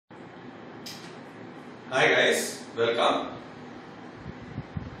Hi guys, welcome.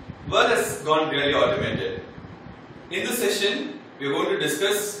 World has gone really automated. In this session, we are going to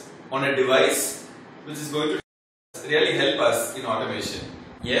discuss on a device which is going to really help us in automation.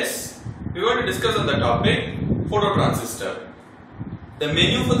 Yes, we are going to discuss on the topic phototransistor. The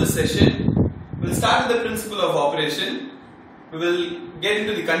menu for this session will start with the principle of operation. We will get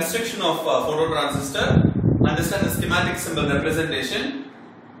into the construction of phototransistor, understand the schematic symbol representation,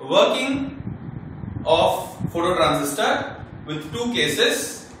 working of phototransistor with two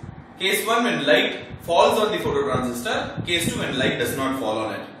cases. Case 1 when light falls on the phototransistor, case 2 when light does not fall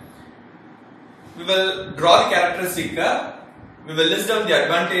on it. We will draw the characteristic curve, we will list down the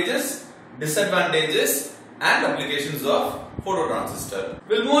advantages, disadvantages and applications of phototransistor.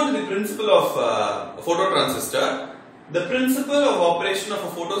 We will move on to the principle of phototransistor. The principle of operation of a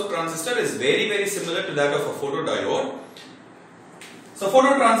phototransistor is very similar to that of a photodiode. So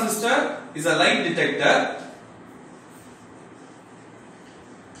phototransistor is a light detector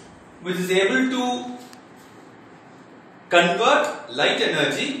which is able to convert light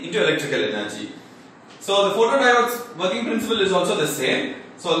energy into electrical energy. So the photodiode's working principle is also the same.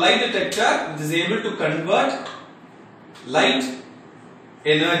 So light detector which is able to convert light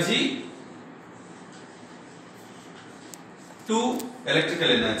energy to electrical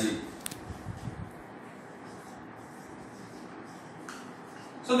energy.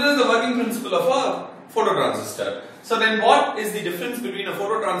 So this is the working principle of a phototransistor. So then what is the difference between a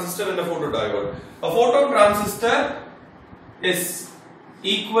phototransistor and a photodiode? A phototransistor is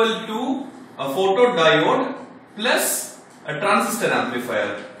equal to a photodiode plus a transistor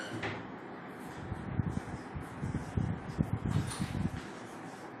amplifier.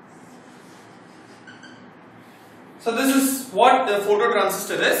 So this is what the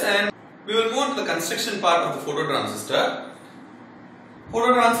phototransistor is, and we will move on to the construction part of the phototransistor.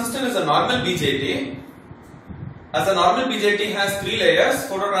 Phototransistor is a normal BJT. As a normal BJT has 3 layers,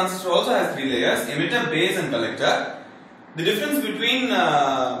 phototransistor also has 3 layers: emitter, base and collector. The difference between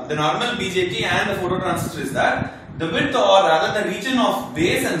the normal BJT and the phototransistor is that the width, or rather the region of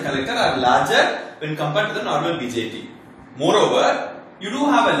base and collector, are larger when compared to the normal BJT. Moreover, you do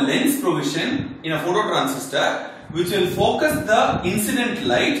have a lens provision in a phototransistor which will focus the incident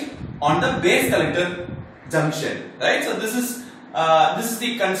light on the base collector junction, right? So this is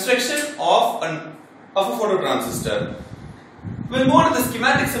the construction of a phototransistor. We'll move on to the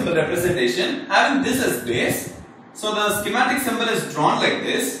schematic symbol representation. Having this as base, so the schematic symbol is drawn like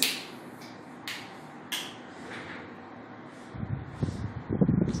this.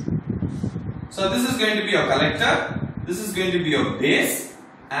 So this is going to be your collector, this is going to be your base,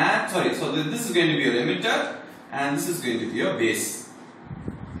 and so this is going to be your emitter, and this is going to be your base,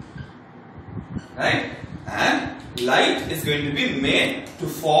 right? And light is going to be made to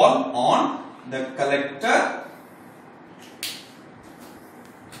fall on the collector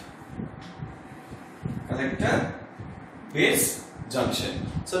base junction.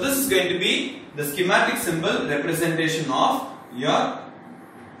 So this is going to be the schematic symbol representation of your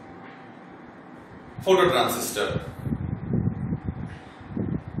phototransistor.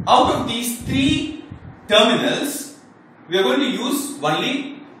 Out of these 3 terminals, we are going to use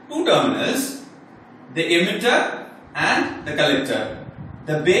only 2 terminals: the emitter and the collector.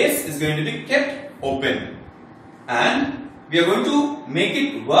 The base is going to be kept open, and we are going to make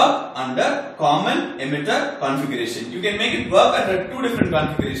it work under common emitter configuration. You can make it work under 2 different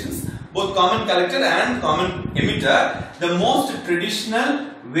configurations, both common collector and common emitter. The most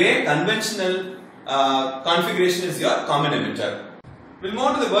traditional way, conventional configuration is your common emitter. We'll move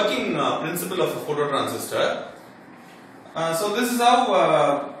on to the working principle of a phototransistor. So this is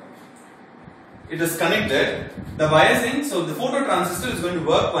how it is connected. The biasing, so the phototransistor is going to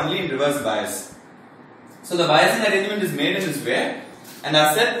work only in reverse bias. So the biasing arrangement is made in this way, and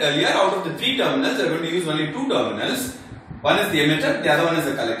as said earlier, out of the 3 terminals, we are going to use only 2 terminals. One is the emitter, the other one is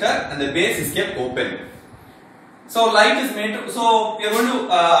the collector, and the base is kept open. So light is made, so we are going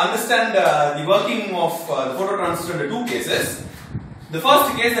to understand the working of the phototransistor in 2 cases. The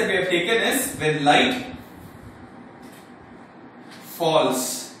first case that we have taken is when light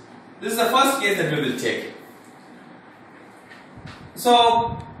falls. This is the first case that we will take.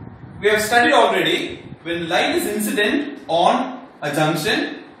 So we have studied already, when light is incident on a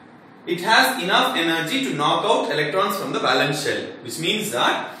junction, it has enough energy to knock out electrons from the valence shell, which means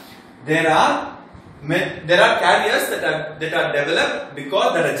that there are carriers that are developed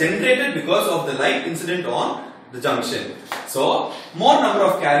that are generated because of the light incident on the junction. So more number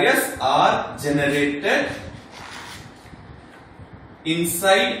of carriers are generated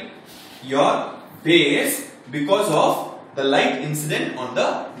inside your base because of the light incident on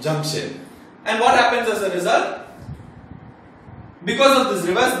the junction. And what happens as a result? Because of this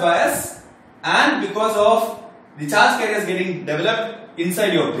reverse bias and because of the charge carriers getting developed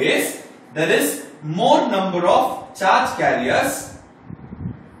inside your base, there is more number of charge carriers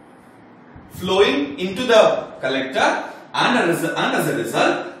flowing into the collector, and as a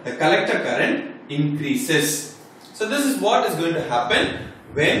result, the collector current increases. So this is what is going to happen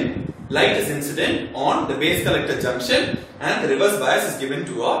when light is incident on the base collector junction and the reverse bias is given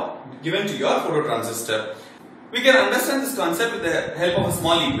to your phototransistor. We can understand this concept with the help of a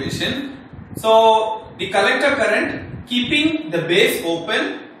small equation. So the collector current, keeping the base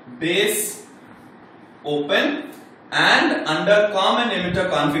open and under common emitter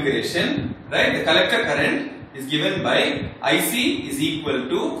configuration, right? The collector current is given by IC is equal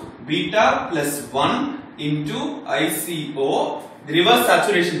to beta plus 1 into ICO, the reverse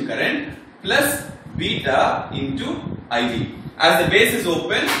saturation current, plus beta into IB. As the base is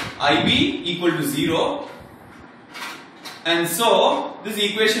open, IB equal to 0, and so this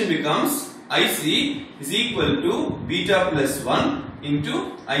equation becomes IC is equal to beta plus 1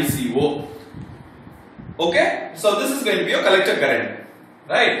 into ICO. Okay, so this is going to be your collector current,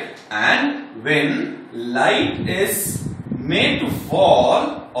 right? And when light is made to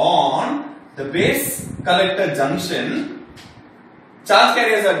fall on the base collector junction, charge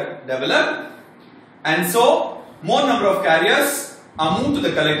carriers are developed, and so more number of carriers are moved to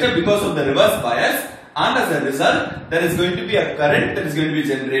the collector because of the reverse bias, and as a result there is going to be a current that is going to be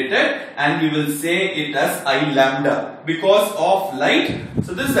generated, and we will say it as I lambda because of light.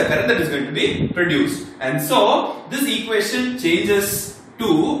 So this is the current that is going to be produced, and so this equation changes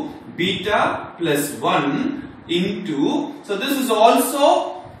to beta plus 1 into, so this is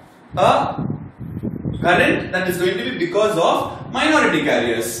also a current that is going to be because of minority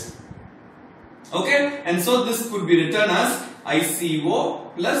carriers. Okay, and so this could be written as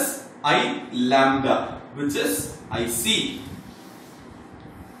ICO plus I lambda, which is IC.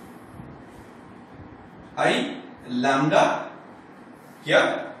 I lambda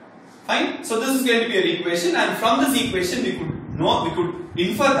here. Fine. So this is going to be an equation, and from this equation we could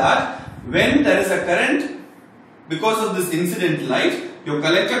infer that when there is a current because of this incident light, your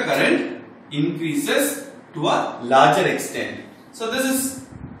collector current increases to a larger extent. So this is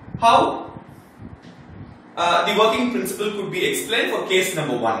how the working principle could be explained for case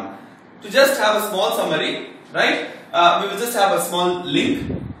number 1. To just have a small summary, right? We will just have a small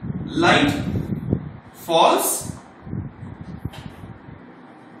link. Light falls.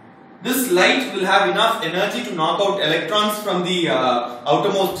 This light will have enough energy to knock out electrons from the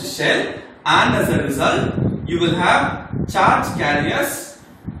outermost shell, and as a result, you will have charge carriers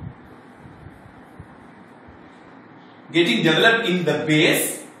getting developed in the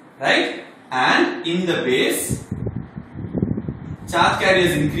base, right? And in the base, charge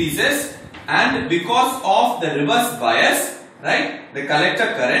carriers increases, and because of the reverse bias, right, the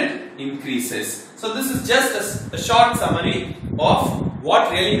collector current increases. So this is just a short summary of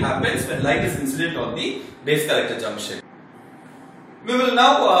what really happens when light is incident on the base collector junction. We will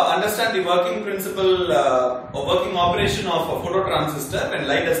now understand the working principle or working operation of a phototransistor when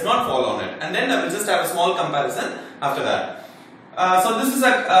light does not fall on it, and then I will just have a small comparison after that. So this is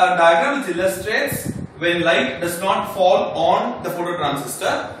a diagram which illustrates when light does not fall on the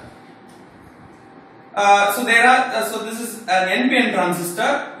phototransistor. So this is an NPN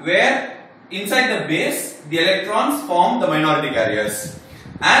transistor where inside the base the electrons form the minority carriers,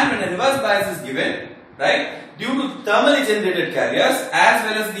 and when a reverse bias is given, right, due to thermally generated carriers as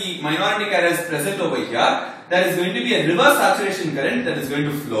well as the minority carriers present over here, there is going to be a reverse saturation current that is going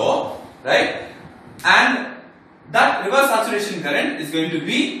to flow, right, and that reverse saturation current is going to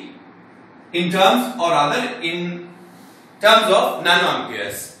be in terms of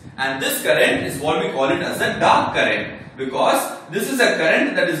nanoamperes, and this current is what we call it as a dark current, because this is a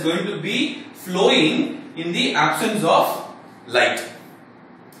current that is going to be flowing in the absence of light.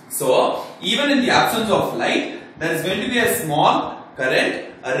 So even in the absence of light, there is going to be a small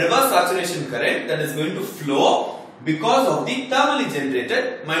current, a reverse saturation current that is going to flow because of the thermally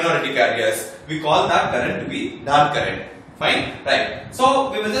generated minority carriers. We call that current to be dark current. Fine, right. So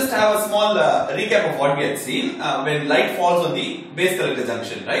we will just have a small recap of what we had seen when light falls on the base collector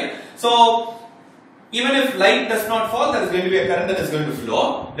junction, right? So even if light does not fall, there is going to be a current that is going to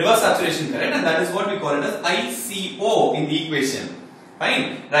flow, reverse saturation current, and that is what we call it as ICO in the equation.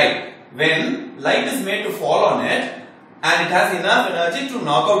 Fine, right. When light is made to fall on it, and it has enough energy to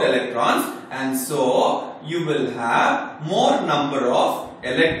knock out electrons, and so you will have more number of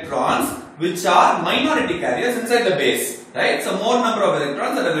electrons which are minority carriers inside the base, right? So more number of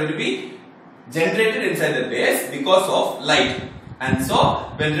electrons that are going to be generated inside the base because of light, And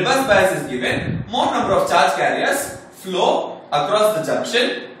so when reverse bias is given, more number of charge carriers flow across the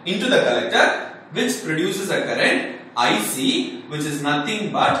junction into the collector, which produces a current IC, which is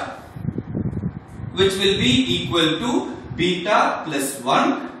nothing but, which will be equal to beta plus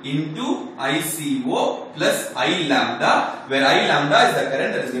 1 into ICO plus I lambda, where I lambda is the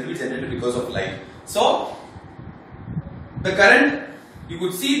current that is going to be generated because of light. So the current, you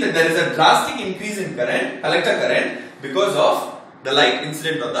could see that there is a drastic increase in current, collector current, because of the light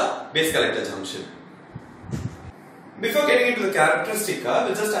incident on the base collector junction. Before getting into the characteristic curve,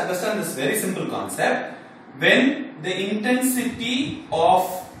 we'll just understand this very simple concept. When the intensity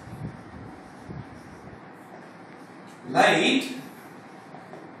of light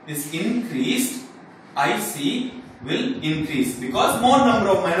is increased, IC will increase because more number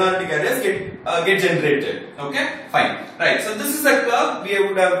of minority carriers get generated. Okay, fine. Right. So this is the curve we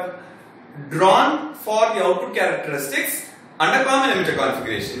would have drawn for the output characteristics under common emitter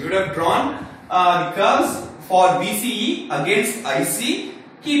configuration. We would have drawn the curves for VCE against IC,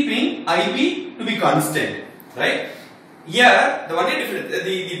 keeping IB to be constant. Right. Here, the only difference,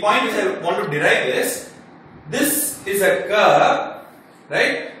 the point which I want to derive is, this is a curve,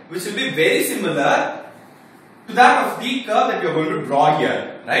 right, which will be very similar to that of the curve that we are going to draw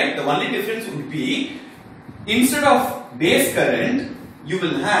here, right? The only difference would be, instead of base current, you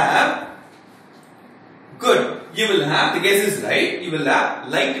will have, the guess is right, you will have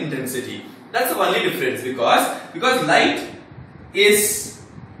light intensity. That's the only difference, because light is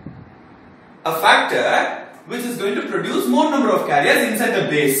a factor which is going to produce more number of carriers inside the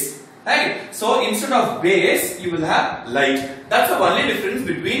base, right? So instead of base, you will have light. That's the only difference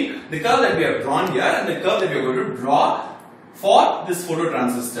between the curve that we have drawn here and the curve that we are going to draw for this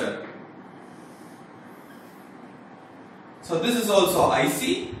phototransistor. So this is also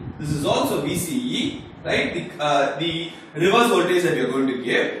IC, this is also VCE, right? The reverse voltage that we are going to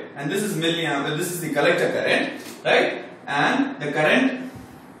give, and this is milliamp, this is the collector current, right? And the current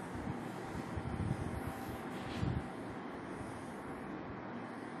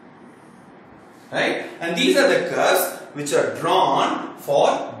right? And these are the curves which are drawn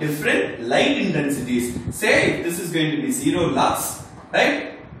for different light intensities. Say if this is going to be 0 lux,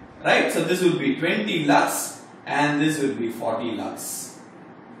 right? Right? So this will be 20 lux and this will be 40 lux.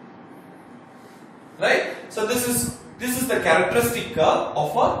 Right? So this is the characteristic curve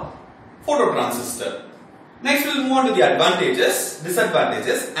of a phototransistor. Next we'll move on to the advantages,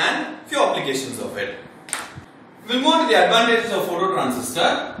 disadvantages and few applications of it. We'll move on to the advantages of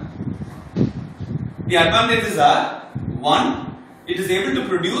phototransistor. The advantages are, 1, it is able to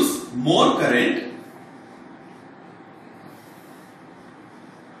produce more current.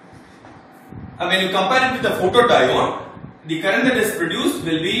 When you compare it with the photodiode, the current that is produced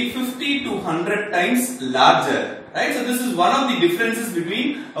will be 50 to 100 times larger. Right? So this is one of the differences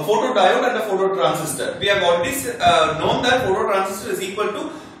between a photodiode and a phototransistor. We have already known that phototransistor is equal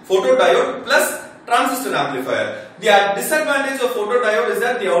to photodiode plus transistor amplifier. The disadvantage of photodiode is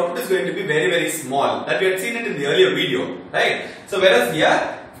that the output is going to be very, very small. That we had seen it in the earlier video, right? So whereas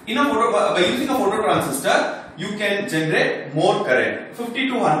here, by using a phototransistor, you can generate more current, 50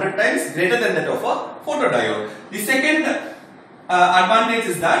 to 100 times greater than that of a photodiode. The second advantage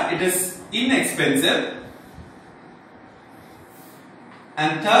is that it is inexpensive,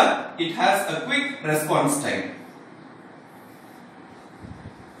 and third, it has a quick response time.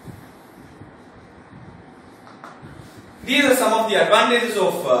 These are some of the advantages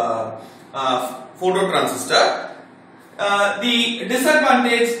of phototransistor. The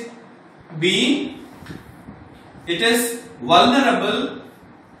disadvantage being, it is vulnerable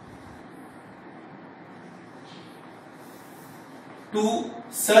to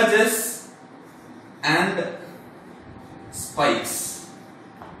surges and spikes.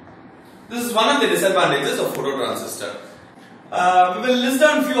 This is one of the disadvantages of phototransistor. We will list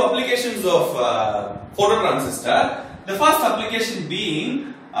down few applications of phototransistor. The first application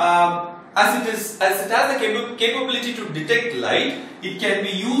being, as it has the capability to detect light, it can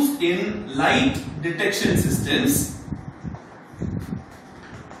be used in light detection systems.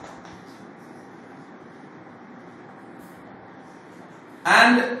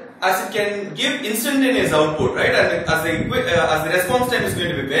 And as it can give instantaneous output, right? As the response time is going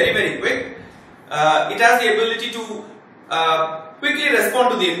to be very, very quick, it has the ability to quickly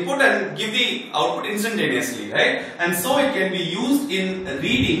respond to the input and give the output instantaneously, right? And so it can be used in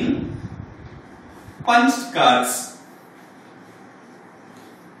reading punched cards.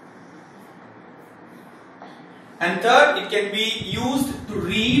 And third, it can be used to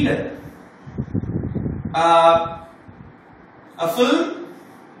read a film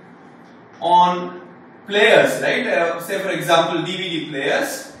on players, right? Say for example DVD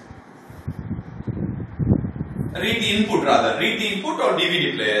players. Read the input or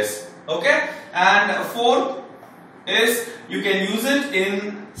DVD players. Okay, and fourth is you can use it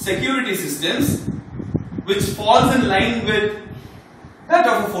in security systems which falls in line with that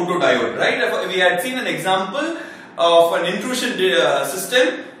of a photodiode, right? We had seen an example of an intrusion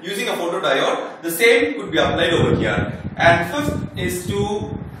system using a photodiode. The same could be applied over here. And fifth is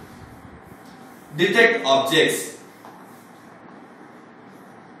to detect objects.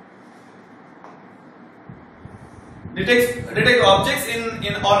 Detect objects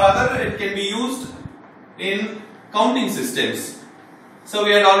in or rather it can be used in counting systems. So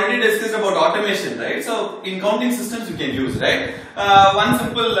we had already discussed about automation, right? So in counting systems you can use, right? One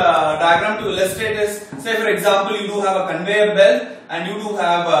simple diagram to illustrate is, say for example you do have a conveyor belt and you do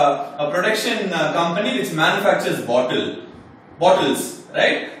have a production company which manufactures bottles,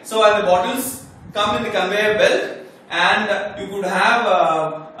 right? So when the bottles come in the conveyor belt and you could have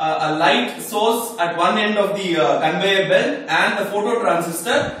a light source at one end of the conveyor belt and the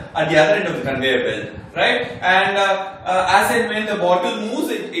phototransistor at the other end of the conveyor belt, right? And as and when the bottle moves,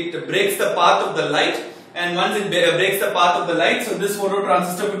 it breaks the path of the light, and once it breaks the path of the light, so this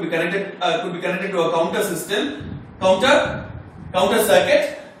phototransistor could be connected to a counter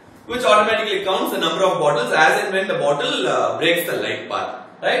circuit, which automatically counts the number of bottles as and when the bottle breaks the light path.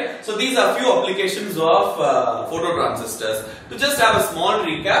 Right? So these are few applications of phototransistors. To just have a small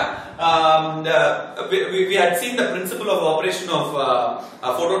recap, we had seen the principle of operation of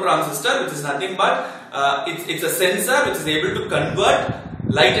a phototransistor, which is nothing but it's a sensor which is able to convert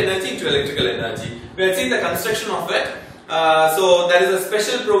light energy into electrical energy. We had seen the construction of it. So there is a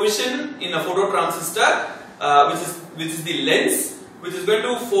special provision in a phototransistor, which is the lens, which is going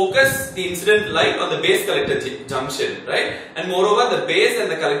to focus the incident light on the base collector junction, right? And moreover, the base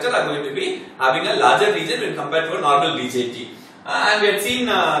and the collector are going to be having a larger region when compared to a normal BJT. And we had seen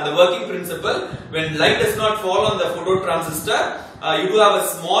the working principle. When light does not fall on the phototransistor, you do have a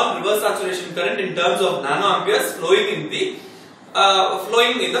small reverse saturation current in terms of nanoamperes flowing in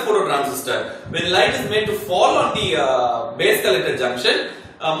the phototransistor. When light is made to fall on the base collector junction,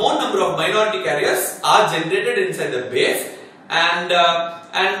 more number of minority carriers are generated inside the base. And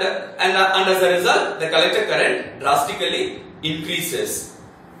as a result, the collector current drastically increases.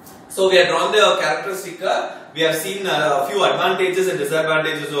 So we have drawn the characteristic curve. We have seen a few advantages and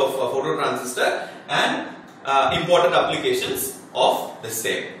disadvantages of phototransistor and important applications of the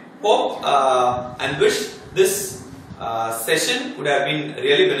same. Hope and wish this session would have been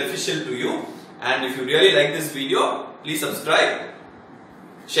really beneficial to you. And if you really like this video, please subscribe,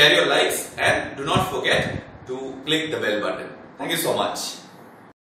 share your likes, and do not forget to click the bell button. Thank you so much.